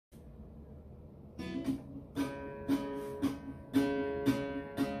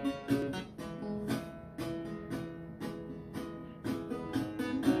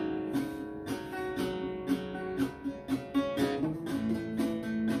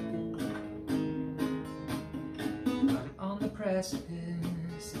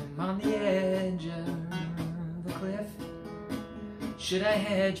precipice, I'm on the edge of the cliff. Should I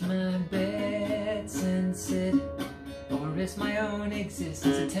hedge my bets and sit, or risk my own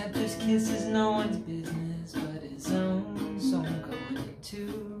existence? A tempter's kiss is no one's business but his own, so I'm going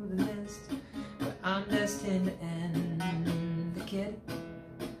into the mist, but I'm destined to end the kid.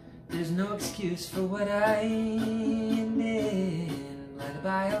 There's no excuse for what I did. Blinded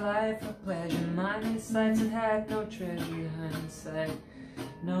by a life of pleasure, mindless sights that had no treasure, hindsight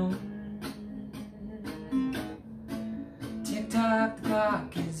no. Tick-tock, the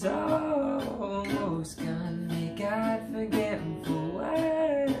clock is almost gone. May God forget me for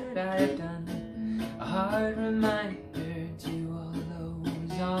what I've done. A hard reminder to all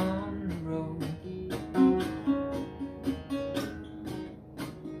those on the road.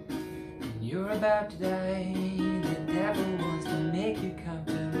 When you're about to die, the devil wants to make you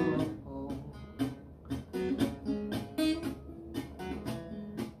comfortable.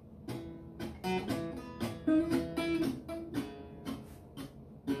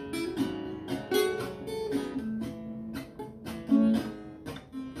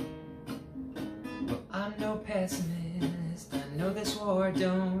 I'm no pessimist, I know this war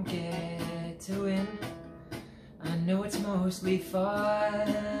don't get to win. I know it's mostly fought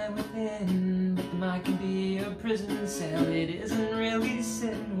within, but the mind can be a prison cell. It isn't really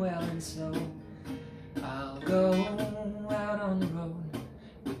sitting well, and so I'll go out on the road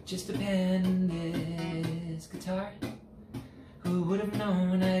with just a pen and this guitar. Who would have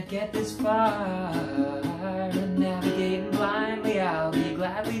known I'd get this far? And navigating blindly, I'll be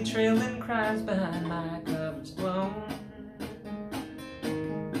gladly trailing crimes behind my covers blown.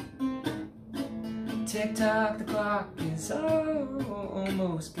 Tick-tock, the clock is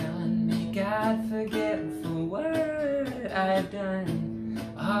almost gone. May God forget me for what I've done.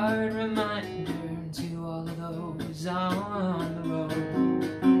 A hard reminder to all of those on the road.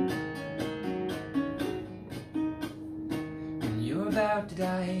 You're about to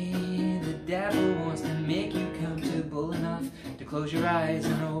die, the devil wants to make you comfortable enough to close your eyes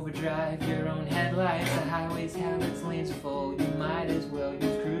and overdrive your own headlights. The highway's have its lanes full, you might as well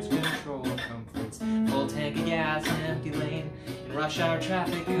use cruise control. Comforts, full tank of gas, an empty lane. In rush hour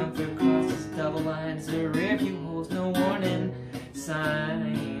traffic, comfort crosses double lines. The rear view holds no warning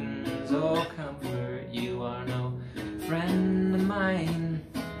signs. Oh comfort, you are no friend of mine.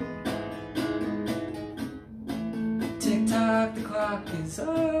 Tick-tock, the clock is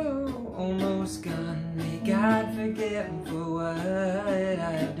almost gone. May God forget me for what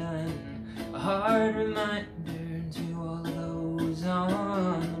I've done. A hard reminder to all of those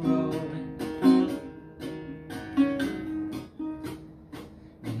on the road.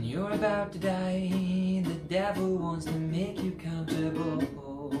 When you're about to die, the devil wants to make you come